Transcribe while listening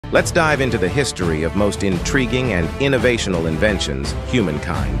Let's dive into the history of most intriguing and innovational inventions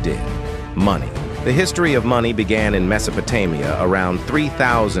humankind did. Money. The history of money began in Mesopotamia around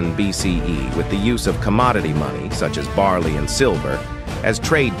 3000 BCE with the use of commodity money, such as barley and silver, as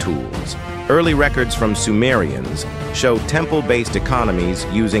trade tools. Early records from Sumerians show temple-based economies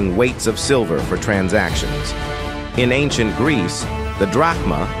using weights of silver for transactions. In ancient Greece, the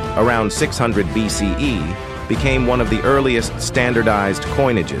drachma, around 600 BCE, became one of the earliest standardized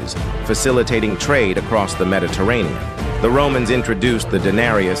coinages, facilitating trade across the Mediterranean. The Romans introduced the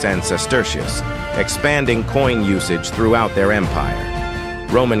denarius and sestertius, expanding coin usage throughout their empire.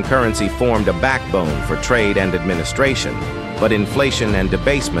 Roman currency formed a backbone for trade and administration, but inflation and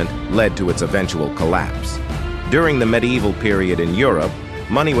debasement led to its eventual collapse. During the medieval period in Europe,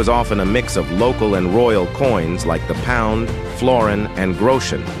 money was often a mix of local and royal coins like the pound, florin, and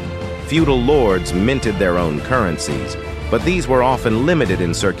groschen. Feudal lords minted their own currencies, but these were often limited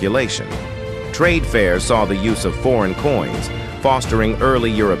in circulation. Trade fairs saw the use of foreign coins, fostering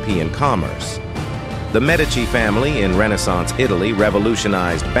early European commerce. The Medici family in Renaissance Italy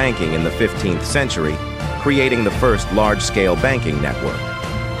revolutionized banking in the 15th century, creating the first large-scale banking network.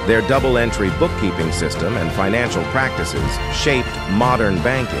 Their double-entry bookkeeping system and financial practices shaped modern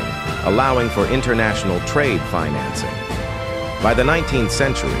banking, allowing for international trade financing. By the 19th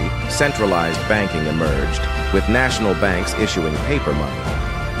century, centralized banking emerged, with national banks issuing paper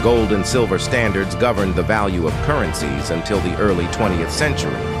money. Gold and silver standards governed the value of currencies until the early 20th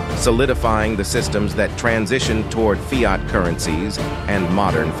century, solidifying the systems that transitioned toward fiat currencies and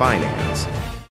modern finance.